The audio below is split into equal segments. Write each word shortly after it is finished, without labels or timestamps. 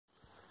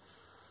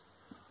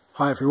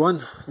Hi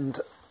everyone, and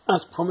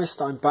as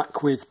promised I'm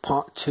back with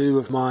part 2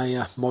 of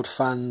my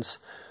Modfans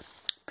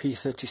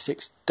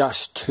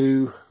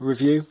P36-2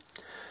 review.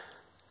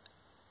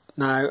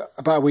 Now,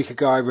 about a week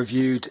ago I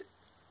reviewed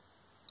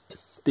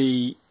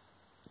the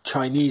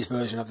Chinese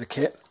version of the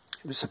kit.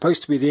 It was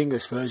supposed to be the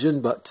English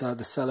version, but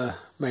the seller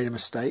made a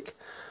mistake.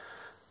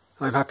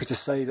 I'm happy to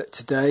say that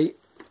today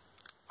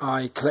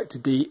I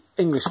collected the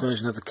English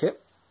version of the kit.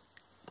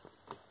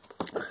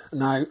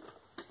 Now,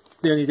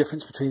 the only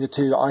difference between the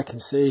two that I can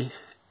see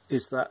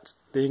is that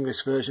the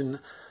English version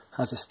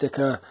has a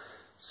sticker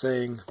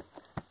saying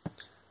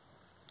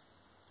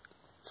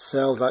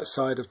sales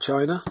outside of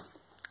China.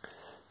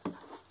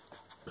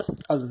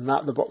 Other than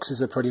that, the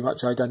boxes are pretty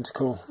much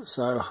identical,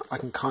 so I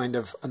can kind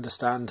of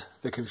understand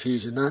the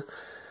confusion there.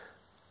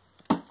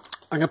 I'm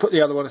going to put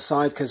the other one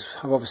aside because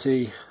I've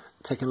obviously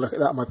taken a look at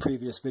that in my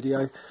previous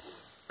video.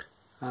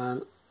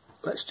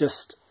 Let's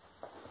just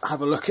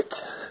have a look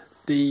at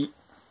the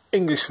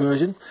English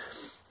version.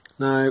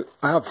 Now,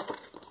 I have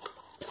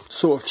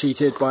sort of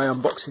cheated by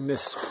unboxing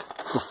this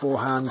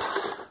beforehand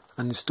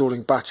and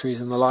installing batteries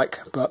and the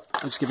like, but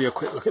I'll just give you a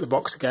quick look at the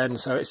box again.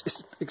 So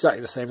it's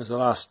exactly the same as the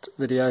last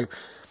video.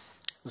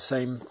 The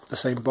same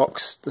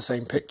box, the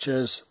same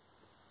pictures.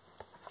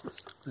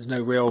 There's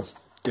no real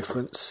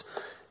difference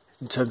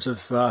in terms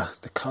of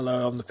the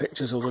colour on the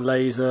pictures or the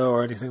laser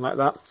or anything like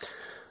that.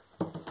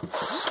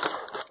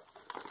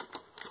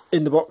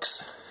 In the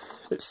box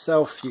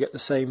itself, you get the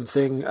same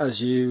thing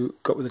as you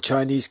got with the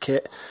Chinese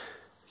kit.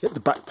 You get the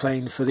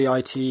backplane for the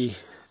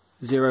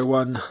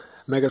IT-01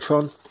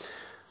 Megatron,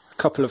 a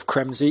couple of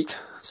Kremzik,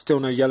 still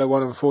no yellow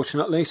one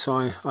unfortunately,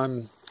 so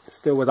I'm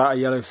still without a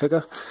yellow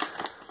figure.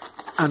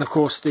 And of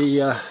course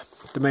the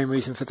main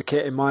reason for the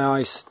kit in my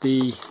eyes,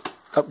 the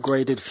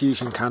upgraded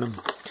fusion cannon.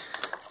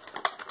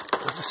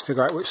 I'll just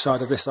figure out which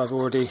side of this I've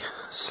already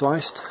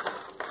sliced.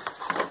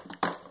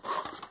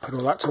 Put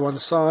all that to one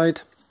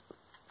side.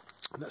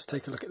 Let's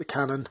take a look at the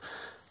cannon,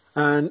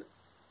 and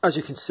as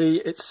you can see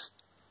it's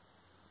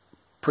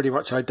pretty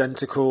much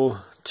identical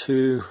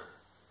to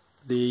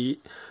the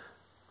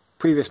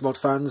previous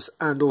Modfans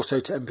and also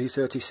to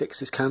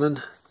MP36's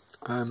cannon,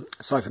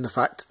 aside from the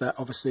fact that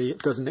obviously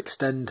it doesn't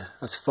extend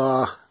as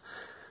far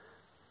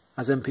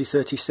as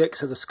MP36,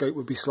 so the scope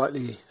would be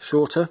slightly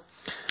shorter.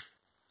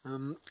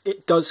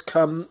 It does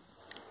come,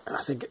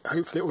 I think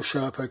hopefully it will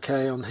show up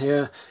okay on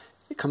here,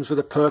 it comes with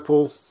a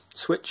purple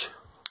switch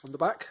on the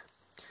back.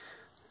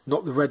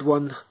 Not the red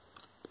one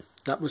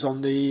that was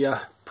on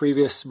the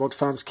previous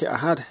Modfans kit I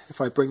had.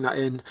 If I bring that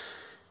in,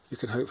 you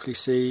can hopefully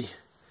see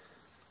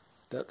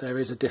that there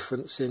is a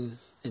difference in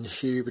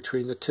hue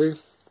between the two.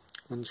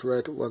 One's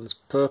red, one's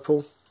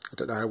purple. I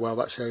don't know how well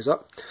that shows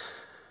up.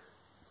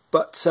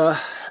 But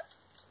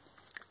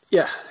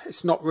yeah,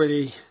 it's not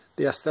really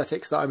the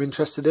aesthetics that I'm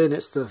interested in,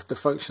 it's the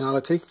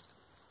functionality.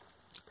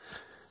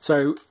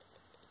 So,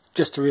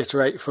 just to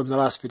reiterate from the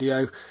last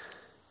video,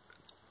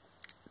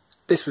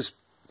 this was...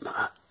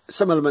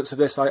 some elements of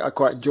this I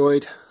quite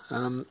enjoyed,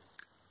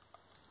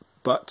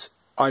 but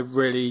I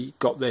really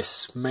got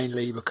this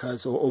mainly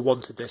because, or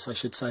wanted this I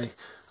should say,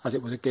 as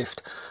it was a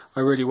gift. I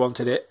really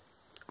wanted it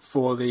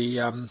for the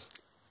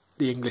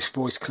English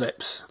voice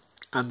clips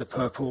and the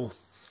purple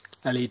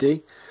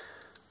LED.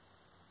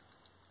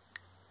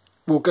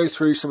 We'll go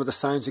through some of the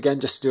sounds again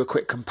just to do a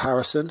quick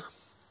comparison.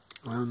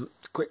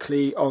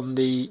 Quickly, on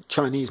the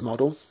Chinese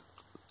model,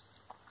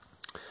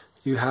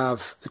 you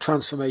have the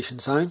transformation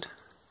sound.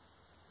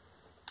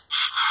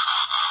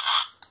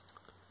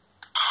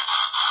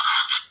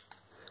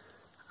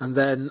 And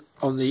then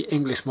on the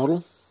English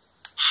model,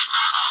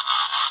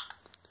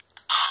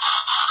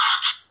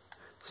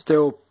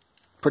 still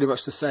pretty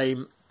much the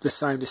same. The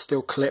sound is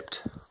still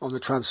clipped on the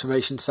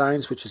transformation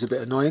sounds, which is a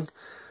bit annoying.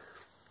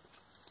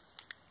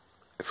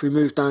 If we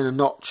move down a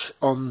notch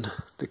on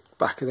the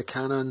back of the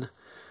cannon,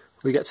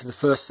 we get to the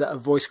first set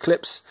of voice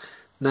clips.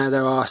 Now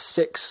there are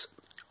 6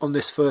 on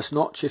this first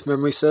notch, if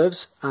memory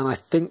serves, and I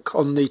think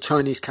on the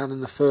Chinese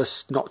cannon the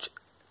first notch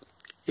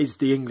is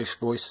the English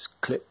voice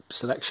clip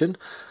selection.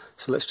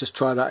 So let's just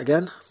try that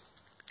again.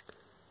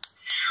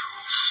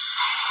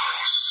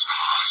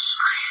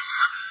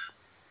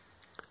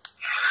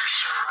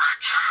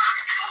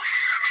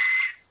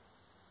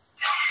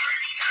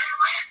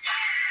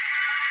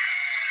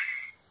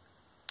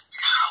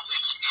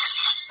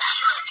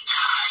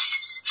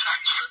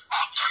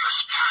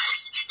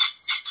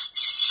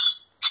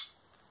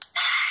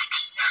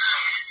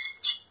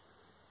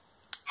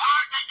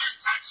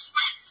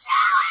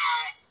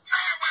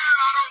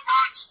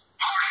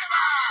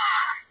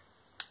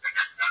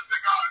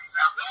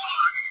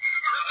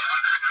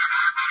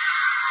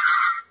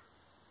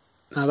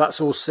 Now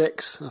that's all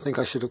 6. I think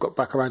I should have got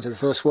back around to the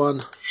first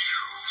one.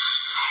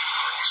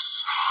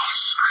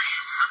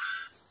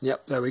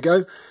 Yep, there we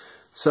go.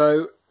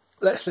 So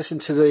let's listen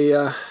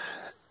to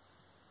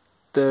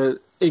the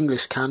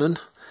English cannon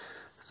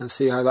and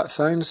see how that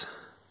sounds.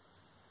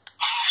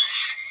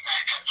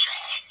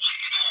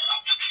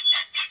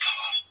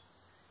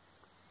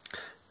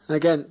 And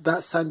again,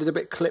 that sounded a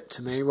bit clipped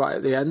to me right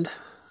at the end.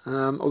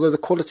 although the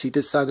quality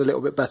did sound a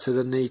little bit better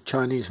than the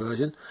Chinese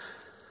version.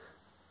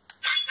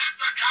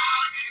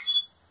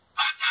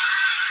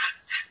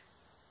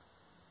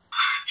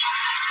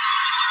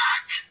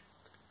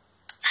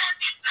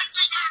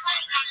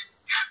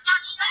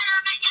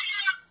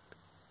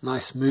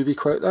 Nice movie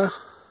quote there.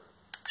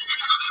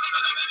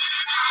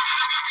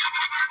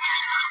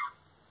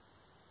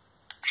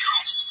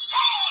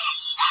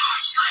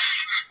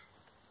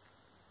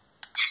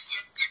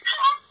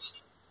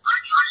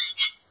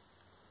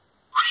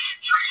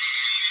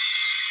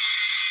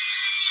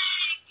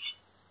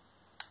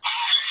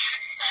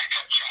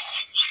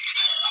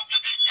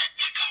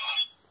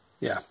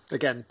 Yeah,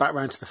 again, back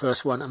round to the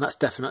first one, and that's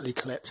definitely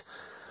clipped.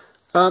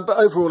 But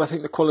overall, I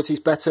think the quality's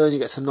better, and you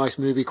get some nice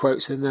movie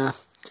quotes in there.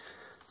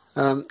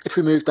 If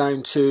we move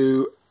down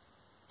to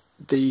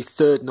the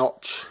third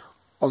notch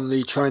on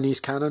the Chinese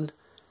Canon,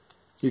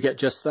 you get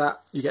just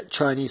that. You get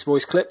Chinese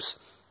voice clips.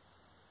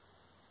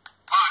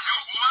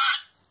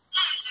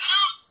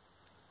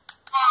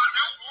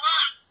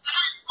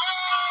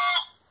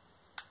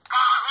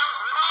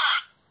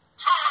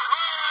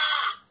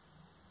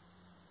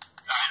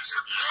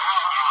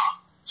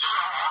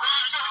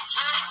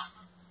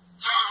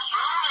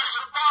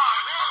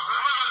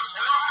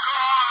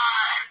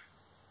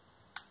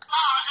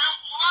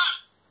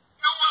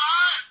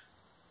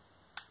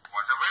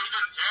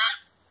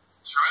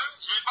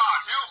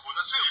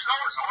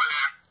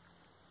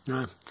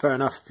 No, fair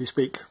enough if you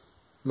speak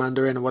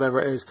Mandarin or whatever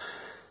it is,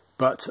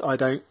 but I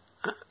don't.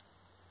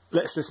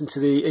 Let's listen to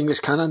the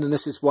English Canon, and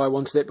this is why I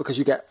wanted it, because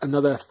you get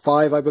another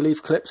 5, I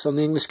believe, clips on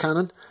the English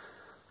Canon.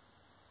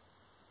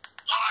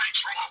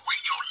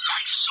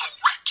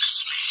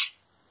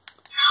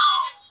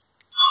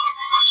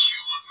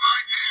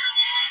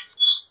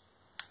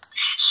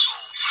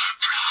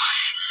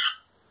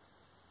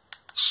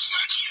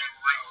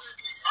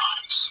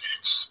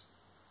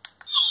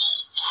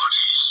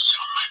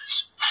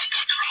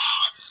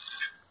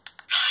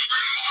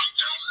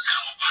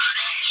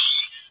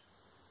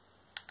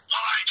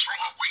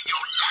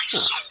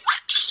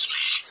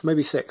 So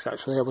maybe 6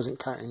 actually, I wasn't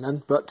counting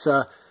then, but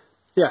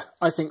yeah,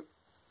 I think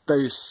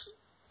those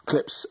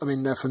clips, I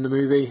mean, they're from the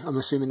movie, I'm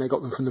assuming they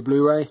got them from the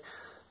Blu-ray,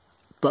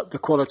 but the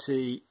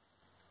quality,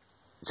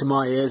 to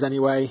my ears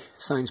anyway,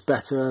 sounds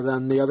better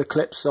than the other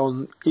clips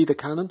on either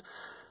Canon,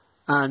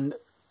 and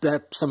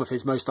they're some of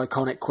his most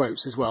iconic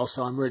quotes as well,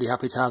 so I'm really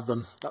happy to have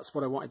them. That's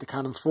what I wanted the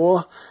Canon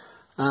for,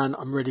 and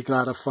I'm really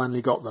glad I've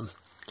finally got them.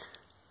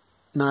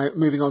 Now,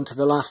 moving on to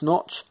the last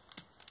notch.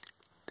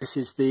 This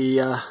is the,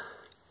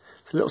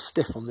 it's a little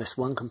stiff on this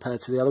one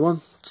compared to the other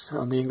one,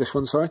 on the English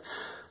one, sorry.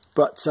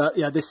 But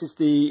yeah, this is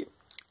the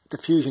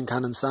Fusion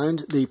Canon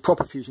sound, the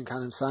proper Fusion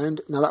Canon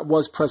sound. Now that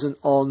was present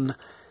on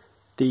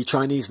the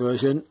Chinese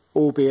version,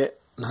 albeit,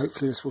 and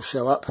hopefully this will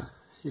show up,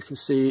 you can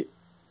see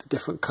the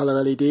different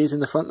colour LEDs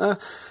in the front there.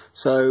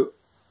 So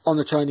on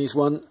the Chinese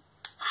one,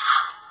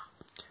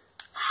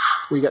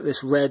 we get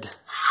this red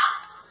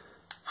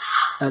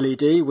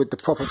LED with the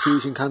proper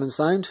Fusion Canon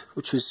sound,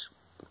 which is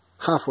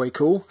halfway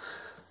cool.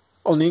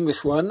 On the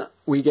English one,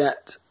 we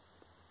get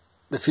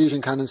the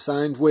Fusion Canon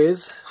sound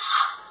with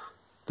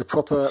the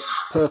proper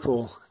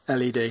purple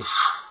LED.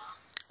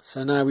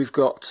 So now we've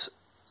got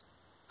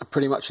a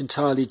pretty much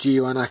entirely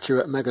G1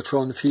 accurate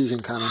Megatron Fusion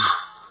Canon.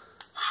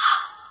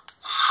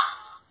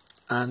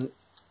 And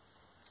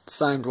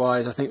sound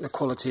wise, I think the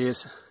quality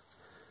is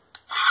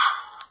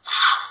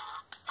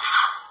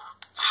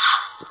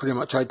pretty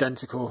much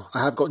identical.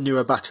 I have got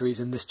newer batteries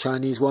in this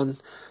Chinese one,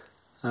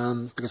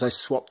 because I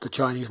swapped the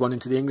Chinese one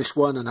into the English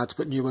one and had to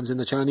put new ones in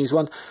the Chinese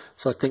one,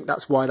 so I think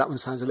that's why that one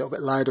sounds a little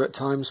bit louder at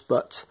times.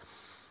 But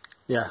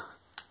yeah,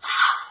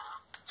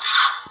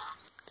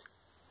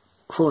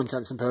 for all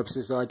intents and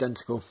purposes they're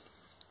identical.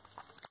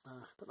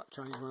 Put that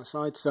Chinese one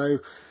aside. So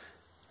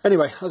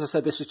anyway, as I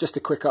said, this was just a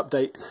quick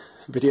update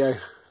video,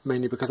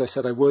 mainly because I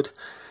said I would,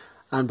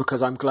 and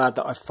because I'm glad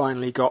that I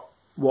finally got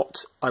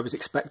what I was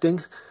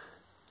expecting.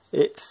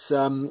 It's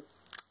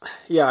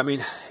yeah, I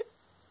mean,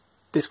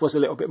 this was a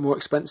little bit more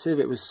expensive.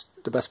 It was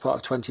the best part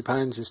of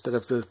 £20 instead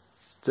of the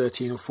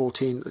 13 or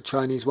 14 that the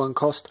Chinese one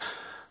cost.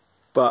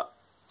 But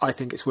I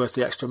think it's worth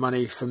the extra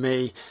money for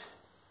me.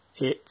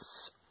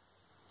 It's,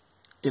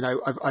 you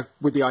know, I've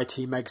with the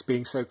IT Megs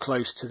being so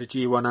close to the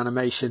G1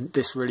 animation,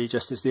 this really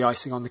just is the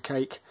icing on the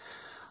cake.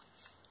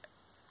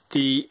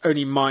 The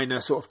only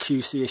minor sort of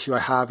QC issue I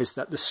have is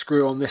that the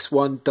screw on this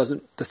one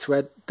the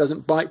thread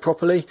doesn't bite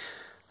properly.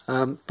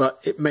 But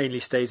it mainly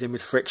stays in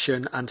with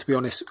friction, and to be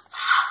honest,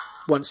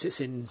 once it's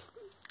in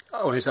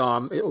on his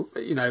arm,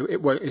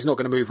 it's not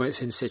going to move when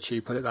it's in situ,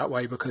 put it that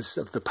way, because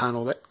of the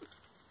panel that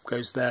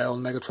goes there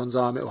on Megatron's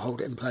arm. It will hold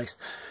it in place.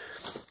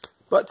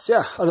 But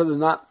yeah, other than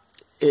that,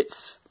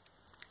 it's,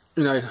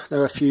 you know,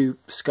 there are a few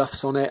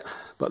scuffs on it,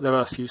 but there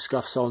are a few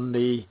scuffs on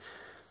the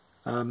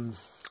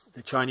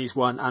Chinese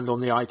one and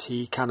on the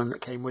IT Canon that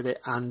came with it,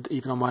 and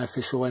even on my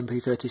official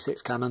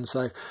MP36 Canon,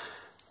 so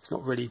it's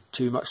not really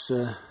too much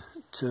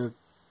to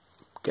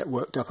get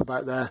worked up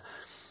about there.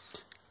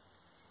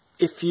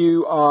 If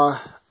you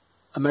are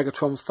a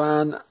Megatron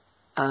fan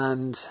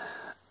and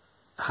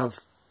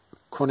have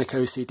chronic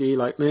OCD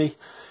like me,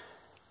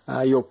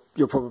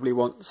 you'll probably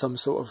want some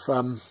sort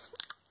of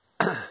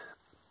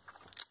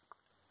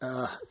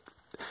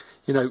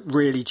you know,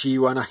 really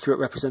G1 accurate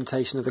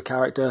representation of the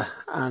character,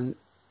 and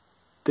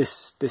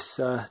this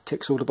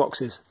ticks all the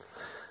boxes.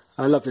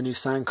 I love the new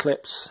sound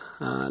clips.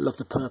 I love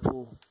the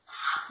purple.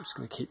 I'm just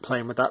going to keep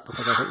playing with that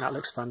because I think that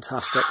looks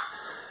fantastic.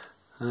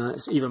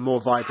 It's even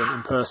more vibrant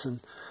in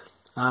person.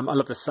 I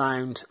love the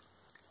sound,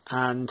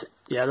 and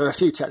yeah, there are a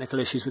few technical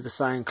issues with the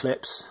sound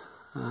clips,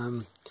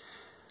 but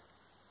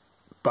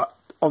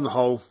on the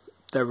whole,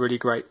 they're really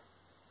great.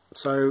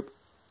 So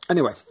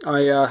anyway,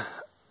 I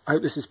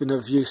hope this has been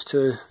of use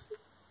to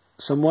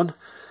someone.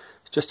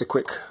 Just a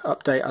quick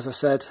update, as I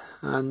said,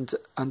 and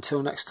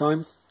until next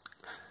time,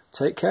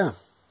 take care.